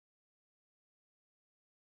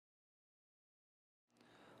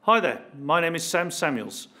Hi there, my name is Sam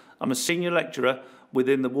Samuels. I'm a senior lecturer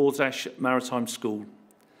within the Warsash Maritime School.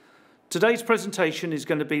 Today's presentation is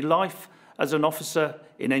going to be life as an officer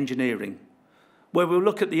in engineering, where we'll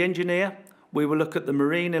look at the engineer, we will look at the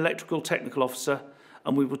marine electrical technical officer,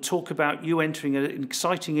 and we will talk about you entering an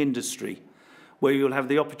exciting industry where you'll have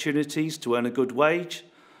the opportunities to earn a good wage,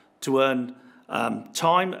 to earn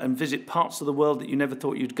time and visit parts of the world that you never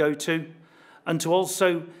thought you'd go to, and to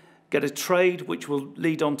also get a trade which will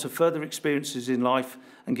lead on to further experiences in life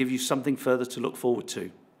and give you something further to look forward to.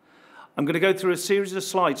 I'm going to go through a series of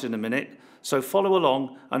slides in a minute, so follow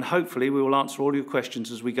along and hopefully we will answer all your questions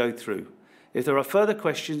as we go through. If there are further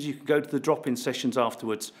questions, you can go to the drop-in sessions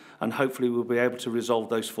afterwards and hopefully we'll be able to resolve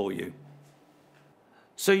those for you.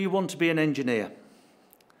 So you want to be an engineer.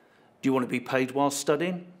 Do you want to be paid while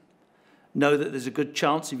studying? Know that there's a good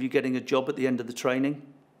chance of you getting a job at the end of the training?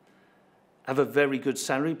 Have a very good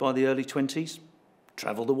salary by the early 20s?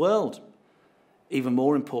 Travel the world? Even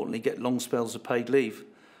more importantly, get long spells of paid leave?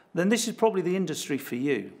 Then this is probably the industry for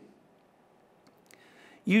you.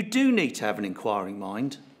 You do need to have an inquiring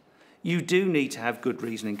mind. You do need to have good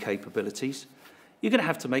reasoning capabilities. You're going to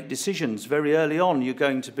have to make decisions. Very early on, you're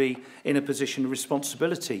going to be in a position of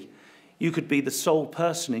responsibility. You could be the sole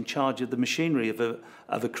person in charge of the machinery of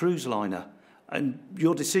a cruise liner, and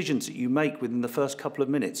your decisions that you make within the first couple of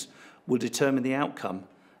minutes will determine the outcome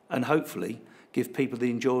and hopefully give people the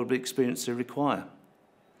enjoyable experience they require.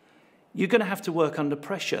 You're going to have to work under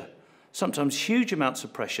pressure, sometimes huge amounts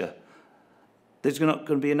of pressure. There's not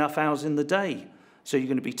going to be enough hours in the day, so you're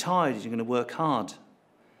going to be tired, you're going to work hard.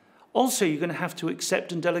 Also, you're going to have to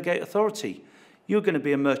accept and delegate authority. You're going to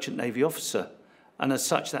be a merchant navy officer, and as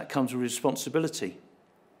such, that comes with responsibility.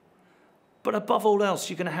 But above all else,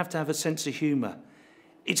 you're going to have a sense of humour.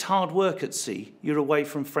 It's hard work at sea. You're away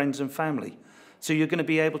from friends and family. So you're going to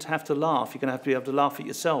be able to have to laugh. You're going to have to be able to laugh at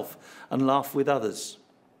yourself and laugh with others.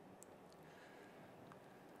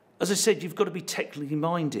 As I said, you've got to be technically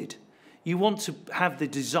minded. You want to have the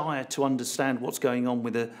desire to understand what's going on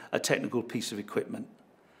with a technical piece of equipment.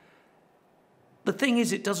 The thing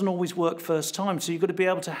is, it doesn't always work first time, so you've got to be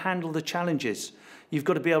able to handle the challenges. You've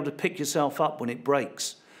got to be able to pick yourself up when it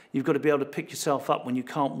breaks. You've got to be able to pick yourself up when you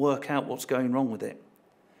can't work out what's going wrong with it.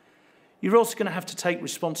 You're also going to have to take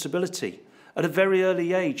responsibility. At a very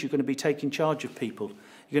early age, you're going to be taking charge of people.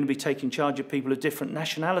 You're going to be taking charge of people of different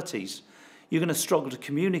nationalities. You're going to struggle to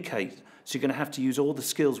communicate, so you're going to have to use all the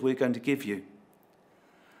skills we're going to give you.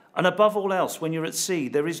 And above all else, when you're at sea,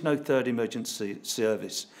 there is no third emergency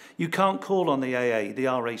service. You can't call on the AA, the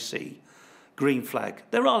RAC, Green Flag.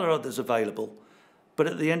 There are others available, but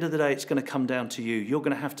at the end of the day, it's going to come down to you. You're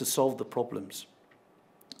going to have to solve the problems.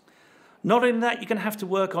 Not only that, you're going to have to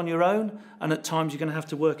work on your own, and at times you're going to have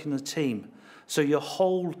to work in a team. So your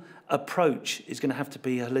whole approach is going to have to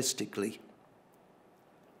be holistically.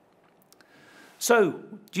 So,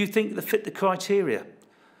 do you think they fit the criteria?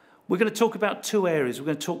 We're going to talk about two areas. We're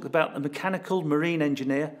going to talk about the mechanical marine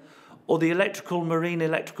engineer or the electrical marine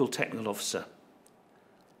electrical technical officer.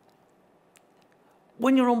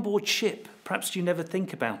 When you're on board ship, perhaps you never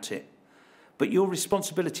think about it, but your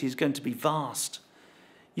responsibility is going to be vast.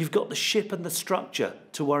 You've got the ship and the structure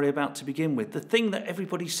to worry about to begin with. The thing that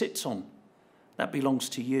everybody sits on, that belongs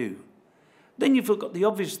to you. Then you've got the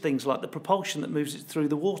obvious things like the propulsion that moves it through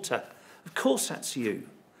the water. Of course that's you.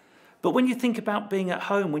 But when you think about being at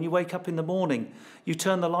home, when you wake up in the morning, you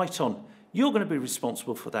turn the light on, you're going to be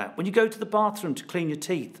responsible for that. When you go to the bathroom to clean your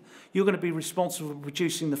teeth, you're going to be responsible for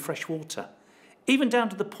producing the fresh water. Even down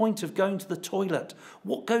to the point of going to the toilet,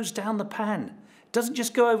 what goes down the pan? It doesn't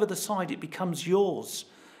just go over the side, it becomes yours.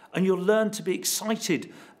 And you'll learn to be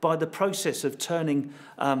excited by the process of turning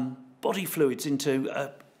body fluids into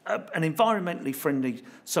an environmentally friendly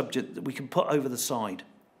subject that we can put over the side.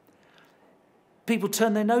 People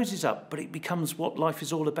turn their noses up, but it becomes what life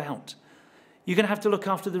is all about. You're going to have to look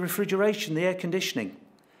after the refrigeration, the air conditioning.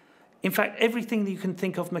 In fact, everything that you can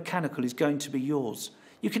think of mechanical is going to be yours.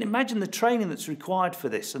 You can imagine the training that's required for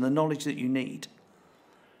this and the knowledge that you need.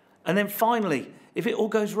 And then finally, if it all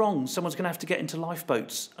goes wrong, someone's going to have to get into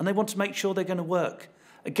lifeboats and they want to make sure they're going to work.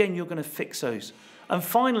 Again, you're going to fix those. And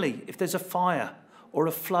finally, if there's a fire or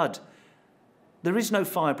a flood, there is no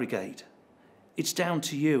fire brigade. It's down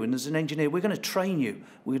to you. And as an engineer, we're going to train you.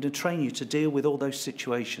 We're going to train you to deal with all those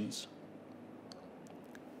situations.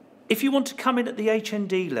 If you want to come in at the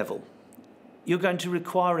HND level, you're going to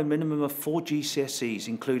require a minimum of 4 GCSEs,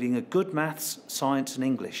 including a good maths, science and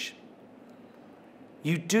English.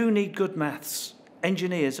 You do need good maths.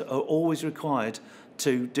 Engineers are always required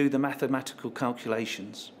to do the mathematical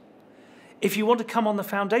calculations. If you want to come on the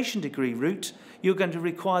foundation degree route, you're going to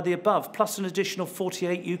require the above, plus an additional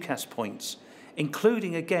 48 UCAS points,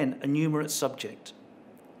 including, again, a numerate subject.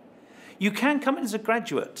 You can come in as a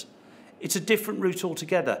graduate. It's a different route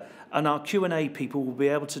altogether, and our Q&A people will be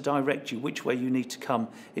able to direct you which way you need to come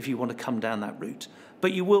if you want to come down that route.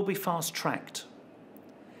 But you will be fast-tracked.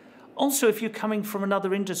 Also, if you're coming from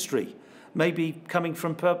another industry, maybe coming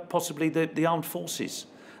from possibly the armed forces,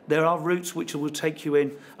 there are routes which will take you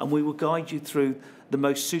in, and we will guide you through the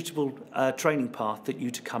most suitable training path that you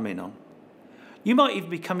to come in on. You might even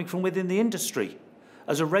be coming from within the industry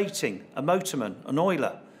as a rating, a motorman, an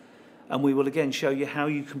oiler, and we will again show you how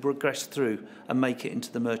you can progress through and make it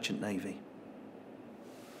into the Merchant Navy.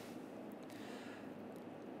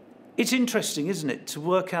 It's interesting, isn't it, to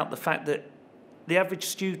work out the fact that the average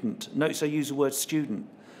student, notice I use the word student,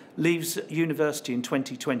 leaves university in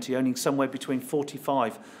 2020 earning somewhere between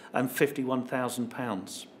 £45,000 and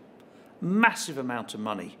 £51,000. Massive amount of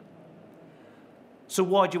money. So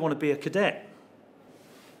why do you want to be a cadet?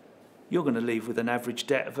 You're going to leave with an average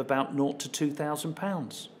debt of about £0 to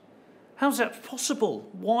 £2,000. How's that possible?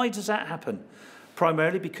 Why does that happen?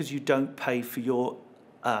 Primarily because you don't pay for your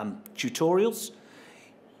tutorials.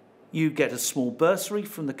 You get a small bursary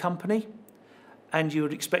from the company, and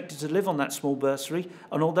you're expected to live on that small bursary.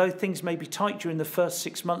 And although things may be tight during the first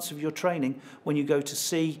 6 months of your training, when you go to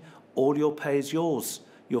sea, all your pay is yours.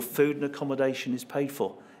 Your food and accommodation is paid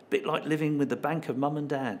for. A bit like living with the bank of mum and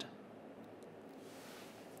dad.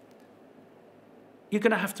 You're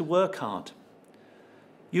going to have to work hard.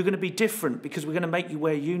 You're going to be different because we're going to make you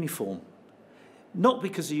wear a uniform. Not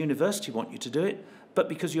because the university want you to do it, but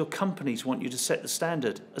because your companies want you to set the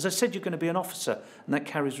standard. As I said, you're going to be an officer, and that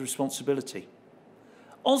carries responsibility.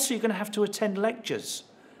 Also, you're going to have to attend lectures,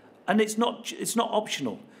 and it's not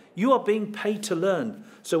optional. You are being paid to learn,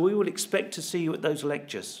 so we will expect to see you at those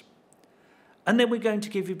lectures. And then we're going to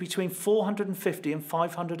give you between 450 and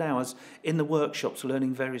 500 hours in the workshops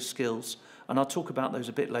learning various skills, and I'll talk about those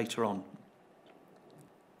a bit later on.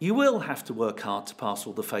 You will have to work hard to pass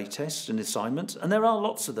all the FAE tests and assignments, and there are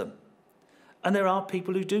lots of them. And there are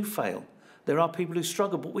people who do fail. There are people who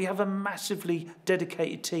struggle, but we have a massively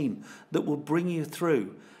dedicated team that will bring you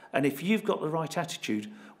through. And if you've got the right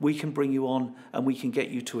attitude, we can bring you on and we can get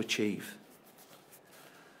you to achieve.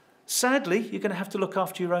 Sadly, you're going to have to look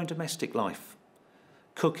after your own domestic life.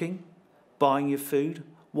 Cooking, buying your food,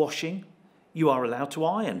 washing. You are allowed to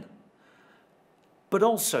iron. But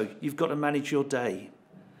also, you've got to manage your day.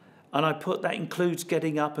 And that includes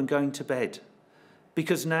getting up and going to bed.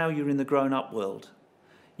 Because now you're in the grown-up world.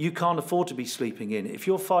 You can't afford to be sleeping in. If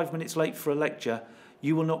you're 5 minutes late for a lecture,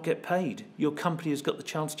 you will not get paid. Your company has got the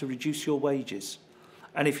chance to reduce your wages.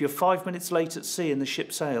 And if you're 5 minutes late at sea and the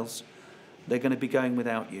ship sails, they're going to be going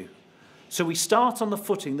without you. So we start on the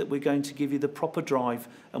footing that we're going to give you the proper drive,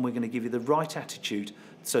 and we're going to give you the right attitude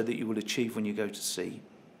so that you will achieve when you go to sea.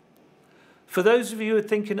 For those of you who are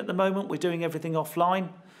thinking at the moment we're doing everything offline,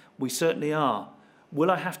 we certainly are. Will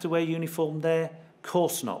I have to wear uniform there? Of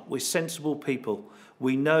course not. We're sensible people.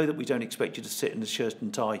 We know that we don't expect you to sit in a shirt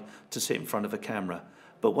and tie to sit in front of a camera.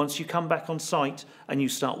 But once you come back on site and you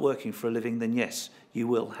start working for a living, then yes, you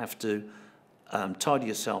will have to tidy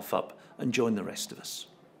yourself up and join the rest of us.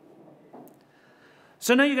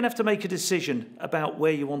 So now you're going to have to make a decision about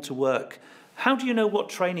where you want to work. How do you know what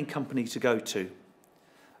training company to go to?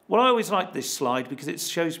 Well, I always like this slide because it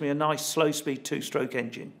shows me a nice slow-speed two-stroke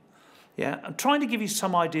engine. Yeah, I'm trying to give you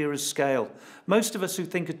some idea of scale. Most of us who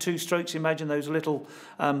think of two-strokes imagine those little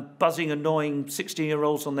buzzing, annoying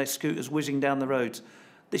 16-year-olds on their scooters whizzing down the roads.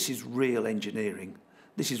 This is real engineering.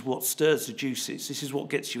 This is what stirs the juices. This is what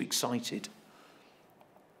gets you excited.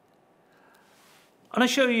 And I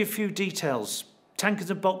show you a few details.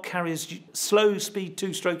 Tankers and bulk carriers, slow-speed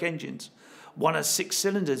two-stroke engines. One has 6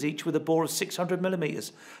 cylinders, each with a bore of 600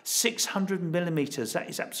 millimetres. 600 millimetres, that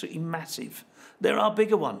is absolutely massive. There are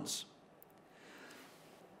bigger ones.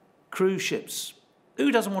 Cruise ships.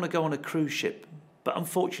 Who doesn't want to go on a cruise ship? But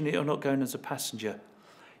unfortunately, you're not going as a passenger.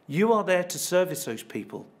 You are there to service those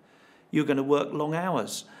people. You're going to work long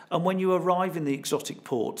hours. And when you arrive in the exotic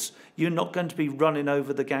ports, you're not going to be running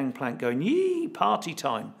over the gangplank going, yee, party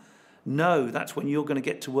time. No, that's when you're going to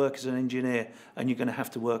get to work as an engineer, and you're going to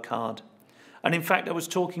have to work hard. And in fact, I was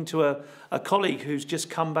talking to a colleague who's just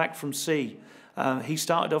come back from sea. He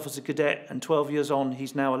started off as a cadet, and 12 years on,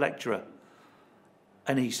 he's now a lecturer.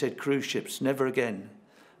 And he said, cruise ships, never again,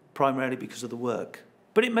 primarily because of the work.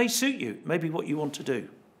 But it may suit you, it may be what you want to do.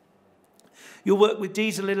 You'll work with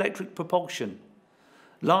diesel-electric propulsion,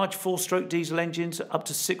 large 4-stroke diesel engines up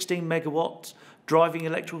to 16 megawatts, driving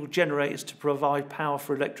electrical generators to provide power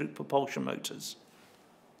for electric propulsion motors.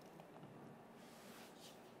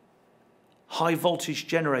 High voltage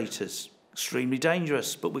generators, extremely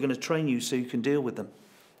dangerous, but we're going to train you so you can deal with them.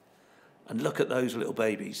 And look at those little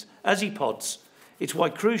babies. Azipods. It's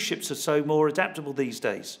why cruise ships are so more adaptable these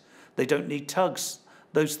days. They don't need tugs.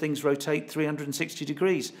 Those things rotate 360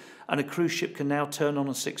 degrees, and a cruise ship can now turn on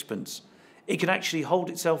a sixpence. It can actually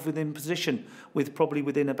hold itself within position, probably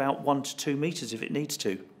within about 1 to 2 meters if it needs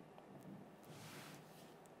to.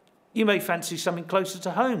 You may fancy something closer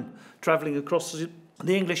to home, travelling across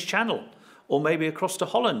the English Channel, or maybe across to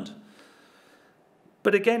Holland.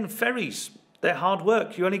 But again, ferries, they're hard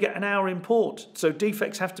work. You only get an hour in port, so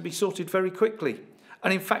defects have to be sorted very quickly.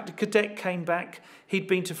 And in fact, a cadet came back. He'd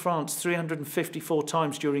been to France 354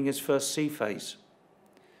 times during his first sea phase.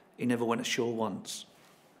 He never went ashore once.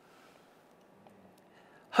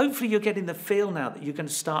 Hopefully you're getting the feel now that you're going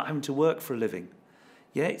to start having to work for a living.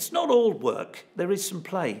 Yeah, it's not all work. There is some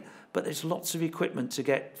play, but there's lots of equipment to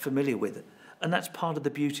get familiar with. And that's part of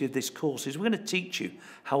the beauty of this course, is we're going to teach you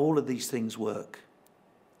how all of these things work.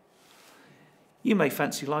 You may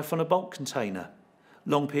fancy life on a bulk container.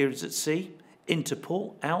 Long periods at sea, into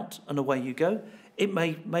port, out, and away you go. It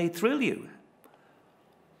may thrill you.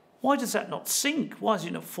 Why does that not sink? Why has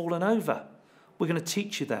it not fallen over? We're going to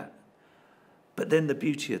teach you that. But then the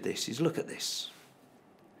beauty of this is, look at this.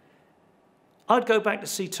 I'd go back to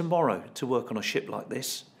sea tomorrow to work on a ship like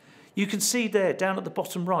this. You can see there, down at the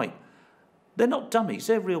bottom right, they're not dummies,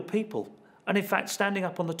 they're real people. And in fact, standing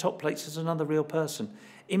up on the top plates is another real person.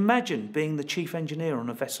 Imagine being the chief engineer on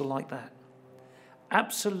a vessel like that.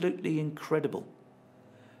 Absolutely incredible.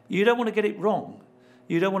 You don't want to get it wrong.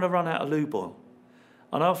 You don't want to run out of lube oil.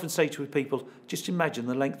 And I often say to people, just imagine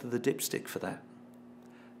the length of the dipstick for that.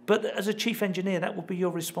 But as a chief engineer, that will be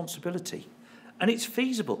your responsibility. And it's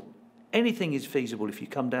feasible. Anything is feasible if you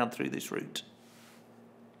come down through this route.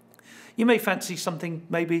 You may fancy something,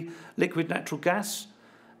 maybe liquid natural gas.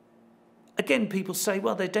 Again, people say,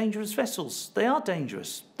 well, they're dangerous vessels. They are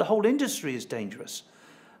dangerous. The whole industry is dangerous.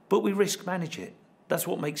 But we risk manage it. That's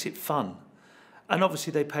what makes it fun. And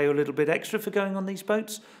obviously they pay a little bit extra for going on these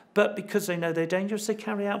boats, but because they know they're dangerous, they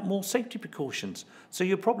carry out more safety precautions. So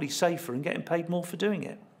you're probably safer and getting paid more for doing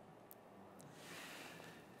it.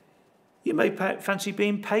 You may fancy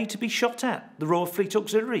being paid to be shot at. The Royal Fleet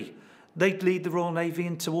Auxiliary. They lead the Royal Navy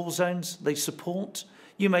into war zones. They support.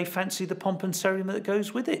 You may fancy the pomp and ceremony that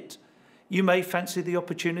goes with it. You may fancy the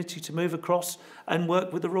opportunity to move across and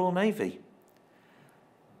work with the Royal Navy.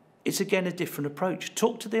 It's again a different approach.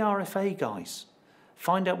 Talk to the RFA guys.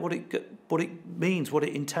 Find out what it means, what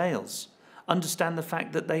it entails. Understand the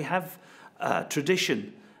fact that they have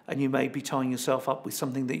tradition, and you may be tying yourself up with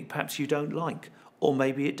something that perhaps you don't like, or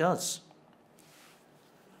maybe it does.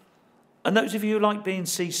 And those of you who like being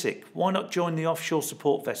seasick, why not join the offshore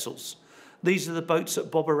support vessels? These are the boats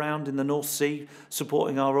that bob around in the North Sea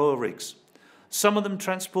supporting our oil rigs. Some of them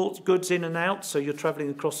transport goods in and out, so you're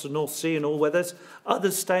travelling across the North Sea in all weathers.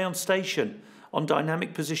 Others stay on station on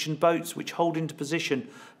dynamic position boats which hold into position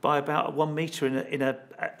by about 1 metre in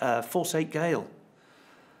a force 8 gale.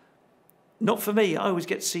 Not for me, I always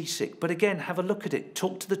get seasick, but again, have a look at it.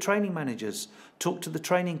 Talk to the training managers, talk to the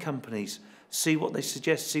training companies, see what they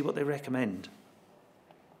suggest, see what they recommend.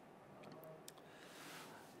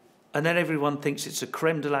 And then everyone thinks it's a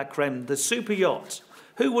creme de la creme, the super yacht.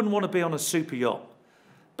 Who wouldn't want to be on a super yacht?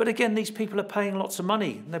 But again, these people are paying lots of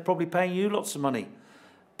money, and they're probably paying you lots of money,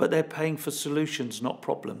 but they're paying for solutions, not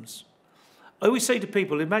problems. I always say to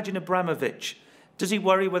people, imagine Abramovich. Does he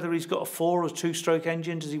worry whether he's got a 4 or 2-stroke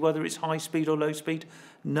engine? Does he whether it's high speed or low speed?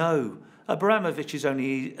 No. Abramovich is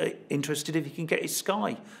only interested if he can get his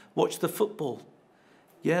Sky, watch the football.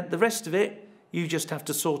 Yeah, the rest of it, you just have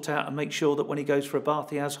to sort out and make sure that when he goes for a bath,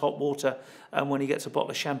 he has hot water, and when he gets a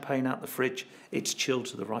bottle of champagne out the fridge, it's chilled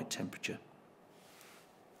to the right temperature.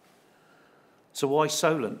 So why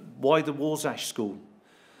Solent? Why the Warsash School?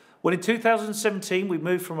 Well, in 2017, we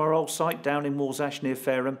moved from our old site down in Warsash near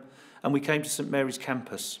Fareham, and we came to St Mary's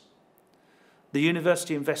campus. The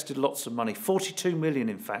university invested lots of money, 42 million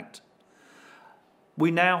in fact. We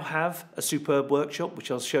now have a superb workshop, which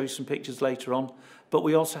I'll show you some pictures later on, but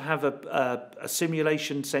we also have a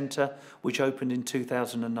simulation centre which opened in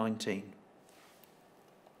 2019.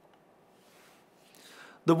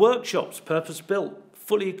 The workshop's purpose-built,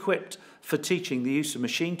 fully equipped for teaching the use of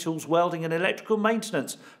machine tools, welding and electrical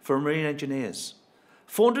maintenance for marine engineers.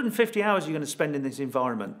 450 hours you're going to spend in this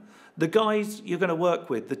environment. The guys you're going to work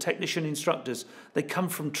with, the technician instructors, they come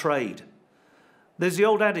from trade. There's the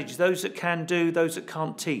old adage, those that can do, those that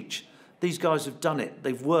can't teach. These guys have done it.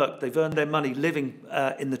 They've worked. They've earned their money living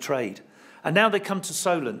in the trade. And now they come to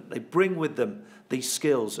Solent. They bring with them these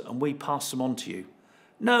skills, and we pass them on to you.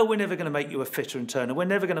 No, we're never going to make you a fitter and turner. We're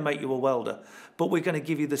never going to make you a welder. But we're going to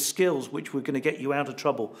give you the skills which we're going to get you out of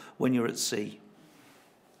trouble when you're at sea.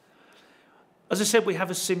 As I said, we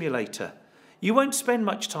have a simulator. You won't spend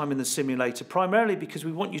much time in the simulator, primarily because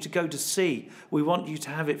we want you to go to sea. We want you to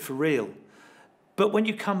have it for real. But when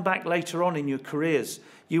you come back later on in your careers,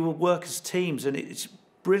 you will work as teams, and it's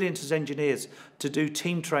brilliant as engineers to do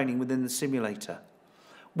team training within the simulator.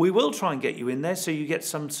 We will try and get you in there so you get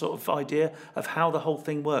some sort of idea of how the whole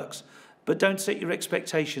thing works. But don't set your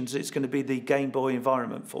expectations it's going to be the Game Boy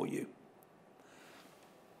environment for you.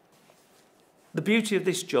 The beauty of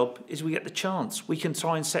this job is we get the chance. We can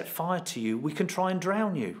try and set fire to you. We can try and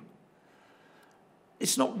drown you.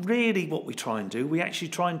 It's not really what we try and do. We actually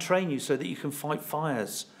try and train you so that you can fight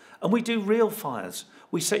fires. And we do real fires.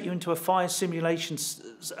 We set you into a fire simulation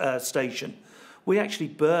station. We actually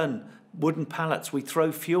burn wooden pallets. We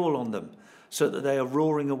throw fuel on them so that they are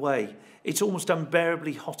roaring away. It's almost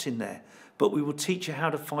unbearably hot in there. But we will teach you how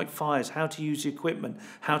to fight fires, how to use the equipment,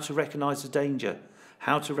 how to recognise the danger,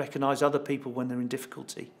 how to recognise other people when they're in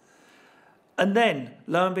difficulty. And then,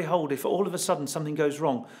 lo and behold, if all of a sudden something goes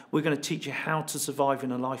wrong, we're going to teach you how to survive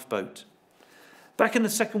in a lifeboat. Back in the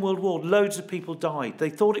Second World War, loads of people died. They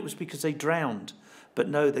thought it was because they drowned. But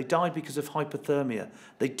no, they died because of hypothermia.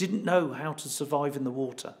 They didn't know how to survive in the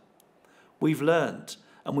water. We've learned,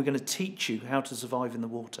 and we're going to teach you how to survive in the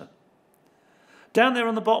water. Down there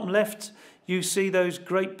on the bottom left, you see those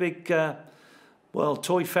great big,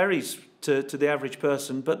 toy ferries to the average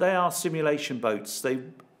person, but they are simulation boats. They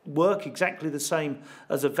work exactly the same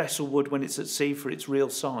as a vessel would when it's at sea for its real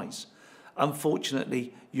size.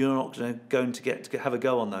 Unfortunately, you're not going to get to have a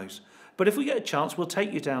go on those. But if we get a chance, we'll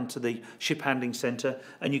take you down to the ship handling centre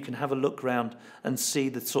and you can have a look round and see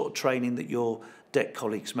the sort of training that your deck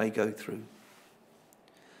colleagues may go through.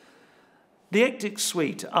 The ECDIS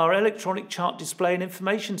Suite, our electronic chart display and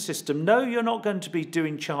information system. No, you're not going to be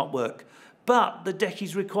doing chart work, but the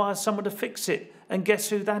deckies require someone to fix it. And guess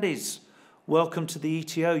who that is? Welcome to the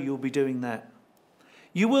ETO, you'll be doing that.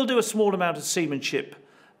 You will do a small amount of seamanship,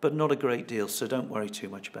 but not a great deal, so don't worry too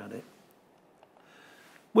much about it.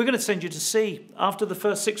 We're going to send you to sea. After the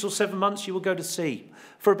first 6 or 7 months, you will go to sea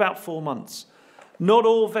for about 4 months. Not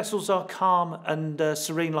all vessels are calm and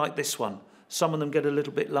serene like this one. Some of them get a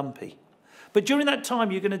little bit lumpy. But during that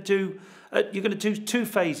time, you're going to do 2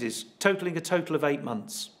 phases, totaling a total of 8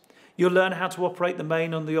 months. You'll learn how to operate the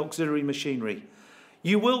main and the auxiliary machinery.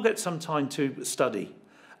 You will get some time to study,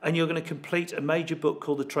 and you're going to complete a major book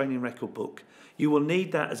called the Training Record Book. You will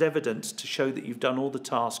need that as evidence to show that you've done all the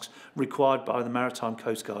tasks required by the Maritime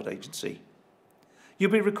Coast Guard Agency. You'll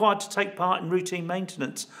be required to take part in routine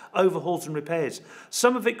maintenance, overhauls and repairs.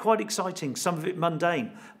 Some of it quite exciting, some of it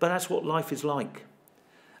mundane, but that's what life is like.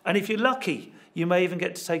 And if you're lucky, you may even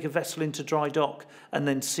get to take a vessel into dry dock and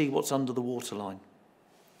then see what's under the waterline.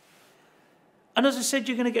 And as I said,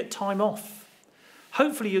 you're going to get time off.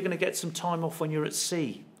 Hopefully you're going to get some time off when you're at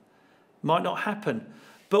sea. Might not happen,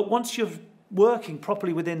 but once you're working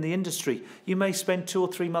properly within the industry, you may spend 2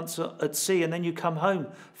 or 3 months at sea and then you come home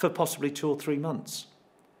for possibly 2 or 3 months.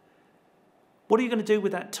 What are you going to do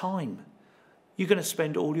with that time? You're going to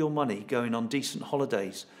spend all your money going on decent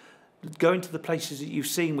holidays, going to the places that you've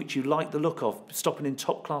seen which you like the look of, stopping in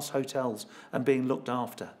top-class hotels and being looked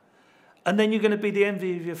after. And then you're going to be the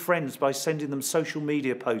envy of your friends by sending them social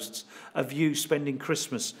media posts of you spending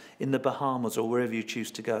Christmas in the Bahamas or wherever you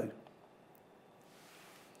choose to go.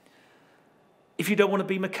 If you don't want to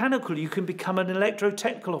be mechanical, you can become an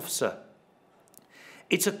electrotechnical officer.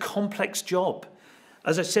 It's a complex job.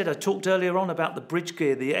 As I said, I talked earlier on about the bridge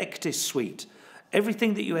gear, the ECDIS Suite.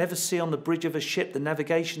 Everything that you ever see on the bridge of a ship, the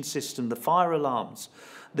navigation system, the fire alarms,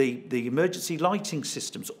 the emergency lighting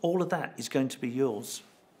systems, all of that is going to be yours.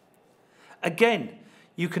 Again,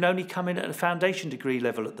 you can only come in at a foundation degree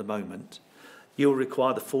level at the moment. You'll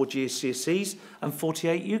require the 4 GCSEs and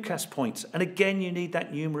 48 UCAS points. And again, you need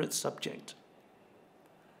that numerate subject.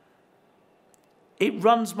 It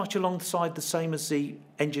runs much alongside the same as the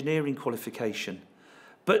engineering qualification.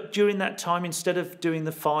 But during that time, instead of doing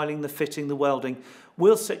the filing, the fitting, the welding,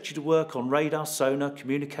 we'll set you to work on radar, sonar,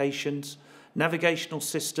 communications, navigational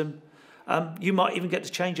system. You might even get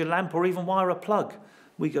to change a lamp or even wire a plug.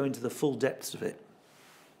 We go into the full depths of it.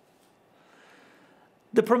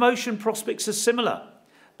 The promotion prospects are similar,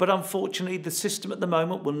 but unfortunately the system at the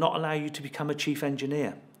moment will not allow you to become a chief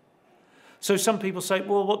engineer. So some people say,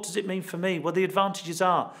 well, what does it mean for me? Well, the advantages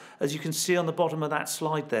are, as you can see on the bottom of that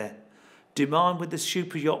slide there, demand with the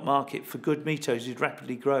super yacht market for good METOs is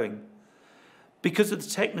rapidly growing. Because of the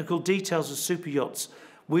technical details of super yachts,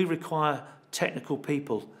 we require technical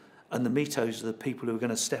people, and the METOs are the people who are going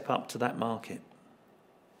to step up to that market.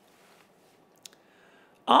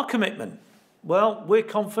 Our commitment. Well, we're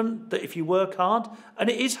confident that if you work hard, and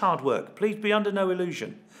it is hard work, please be under no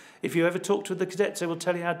illusion. If you ever talk to the cadets, they will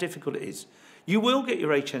tell you how difficult it is. You will get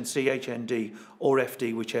your HNC, HND or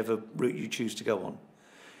FD, whichever route you choose to go on.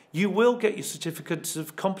 You will get your certificates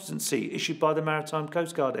of competency issued by the Maritime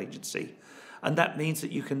Coast Guard Agency. And that means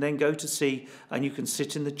that you can then go to sea and you can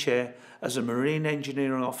sit in the chair as a marine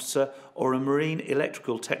engineering officer or a marine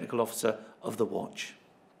electrical technical officer of the watch.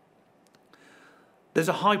 There's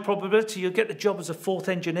a high probability you'll get the job as a fourth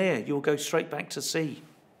engineer. You'll go straight back to sea.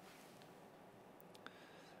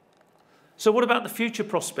 So what about the future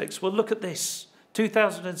prospects? Well, look at this.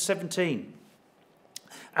 2017.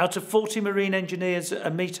 Out of 40 marine engineers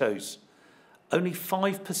at Amitos, only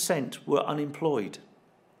 5% were unemployed.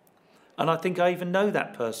 And I think I even know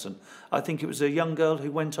that person. I think it was a young girl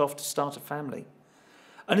who went off to start a family.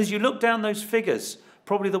 And as you look down those figures,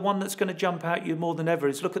 probably the one that's going to jump out at you more than ever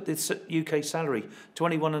is look at this UK salary,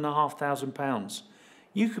 £21,500.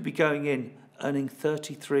 You could be going in earning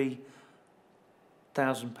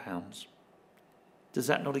 £33,000. Does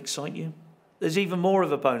that not excite you? There's even more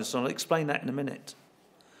of a bonus, and I'll explain that in a minute.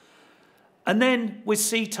 And then with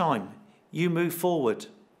sea time, you move forward.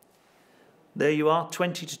 There you are,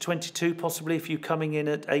 20 to 22, possibly if you're coming in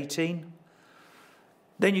at 18.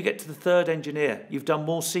 Then you get to the third engineer. You've done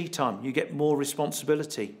more sea time. You get more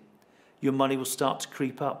responsibility. Your money will start to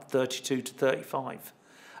creep up, 32 to 35.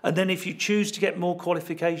 And then if you choose to get more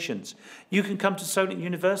qualifications, you can come to Solent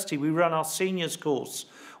University. We run our seniors course,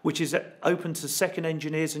 which is open to second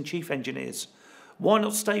engineers and chief engineers. Why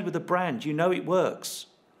not stay with a brand? You know it works.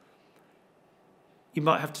 You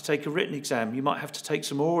might have to take a written exam. You might have to take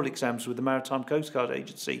some oral exams with the Maritime Coast Guard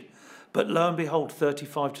Agency. But lo and behold,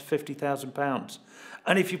 £35,000 to £50,000.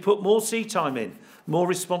 And if you put more sea time in, more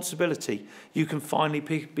responsibility, you can finally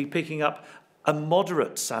be picking up a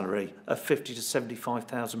moderate salary of £50,000 to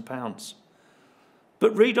 £75,000.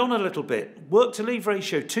 But read on a little bit. Work to leave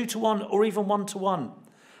ratio, 2 to 1 or even 1 to 1.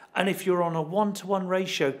 And if you're on a 1 to 1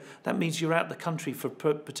 ratio, that means you're out the country for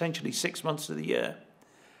potentially 6 months of the year.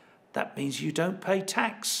 That means you don't pay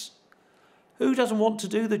tax. Who doesn't want to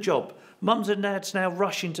do the job? Mums and dads now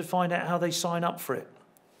rushing to find out how they sign up for it.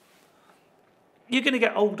 You're going to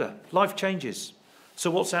get older. Life changes. So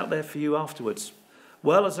what's out there for you afterwards?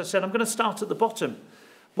 Well, as I said, I'm going to start at the bottom.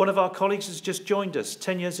 One of our colleagues has just joined us.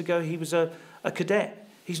 10 years ago, he was a cadet.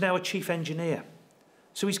 He's now a chief engineer.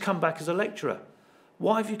 So he's come back as a lecturer.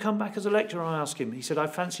 Why have you come back as a lecturer, I asked him. He said, I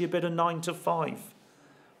fancy a bit of 9 to 5.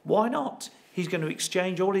 Why not? He's going to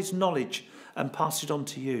exchange all his knowledge and pass it on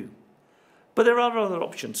to you. But there are other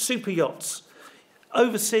options. Super yachts.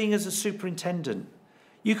 Overseeing as a superintendent.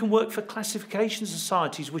 You can work for classification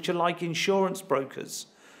societies, which are like insurance brokers.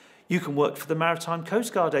 You can work for the Maritime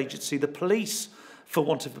Coast Guard Agency, the police, for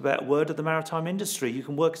want of a better word, of the maritime industry. You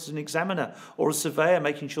can work as an examiner or a surveyor,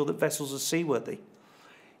 making sure that vessels are seaworthy.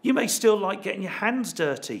 You may still like getting your hands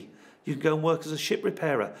dirty. You can go and work as a ship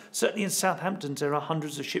repairer. Certainly in Southampton, there are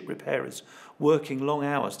hundreds of ship repairers working long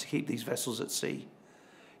hours to keep these vessels at sea.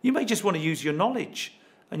 You may just want to use your knowledge,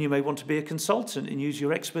 and you may want to be a consultant and use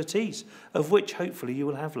your expertise, of which hopefully you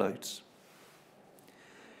will have loads.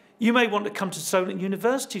 You may want to come to Solent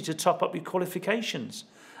University to top up your qualifications.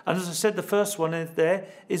 And as I said, the first one there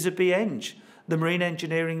is a BEng, the Marine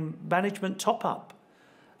Engineering Management top-up.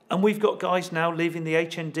 And we've got guys now leaving the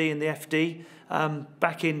HND and the FD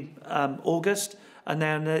back in August, and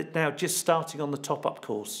now just starting on the top-up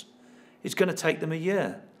course. It's going to take them a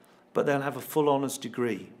year, but they'll have a full honours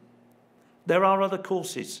degree. There are other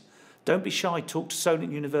courses. Don't be shy. Talk to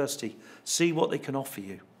Solent University. See what they can offer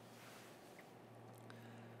you.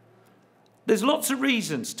 There's lots of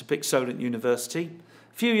reasons to pick Solent University.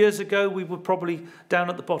 A few years ago, we were probably down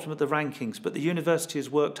at the bottom of the rankings, but the university has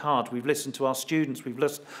worked hard. We've listened to our students, we've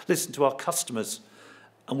listened to our customers,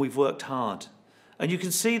 and we've worked hard. And you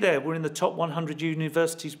can see there, we're in the top 100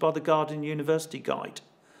 universities by the Guardian University Guide.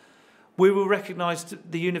 We were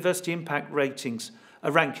recognised the University Impact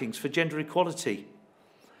rankings for gender equality.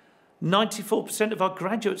 94% of our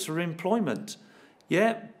graduates are in employment.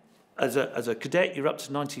 Yeah, as a cadet, you're up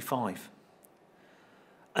to 95.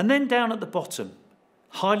 And then down at the bottom,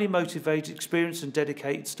 highly motivated, experienced and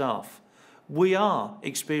dedicated staff. We are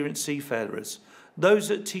experienced seafarers. Those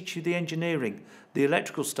that teach you the engineering, the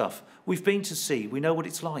electrical stuff. We've been to sea. We know what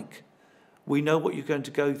it's like. We know what you're going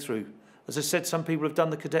to go through. As I said, some people have done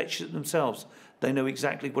the cadetship themselves. They know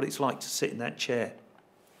exactly what it's like to sit in that chair.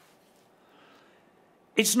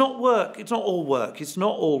 It's not work. It's not all work. It's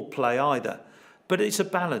not all play either. But it's a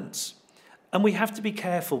balance. And we have to be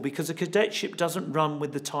careful because a cadetship doesn't run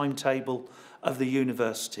with the timetable of the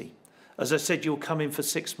university. As I said, you'll come in for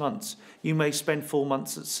 6 months. You may spend 4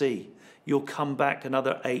 months at sea. You'll come back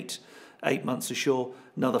another eight months ashore,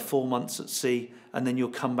 another 4 months at sea, and then you'll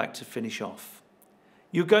come back to finish off.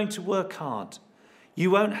 You're going to work hard.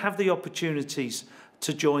 You won't have the opportunities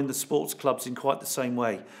to join the sports clubs in quite the same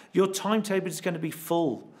way. Your timetable is going to be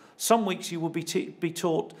full. Some weeks you will be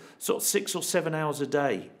taught sort of 6 or 7 hours a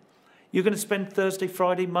day. You're going to spend Thursday,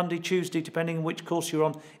 Friday, Monday, Tuesday, depending on which course you're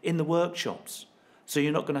on, in the workshops. So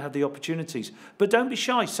you're not going to have the opportunities. But don't be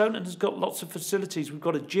shy. Solent has got lots of facilities. We've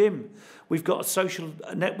got a gym. We've got a social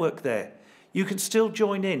network there. You can still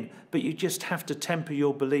join in, but you just have to temper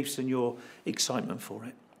your beliefs and your excitement for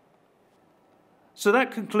it. So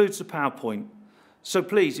that concludes the PowerPoint. So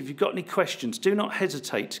please, if you've got any questions, do not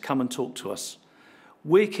hesitate to come and talk to us.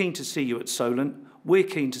 We're keen to see you at Solent. We're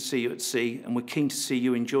keen to see you at sea, and we're keen to see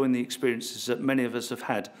you enjoying the experiences that many of us have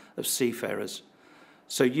had of seafarers.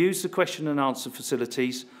 So use the question and answer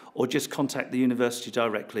facilities, or just contact the university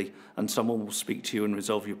directly and someone will speak to you and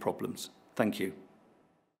resolve your problems. Thank you.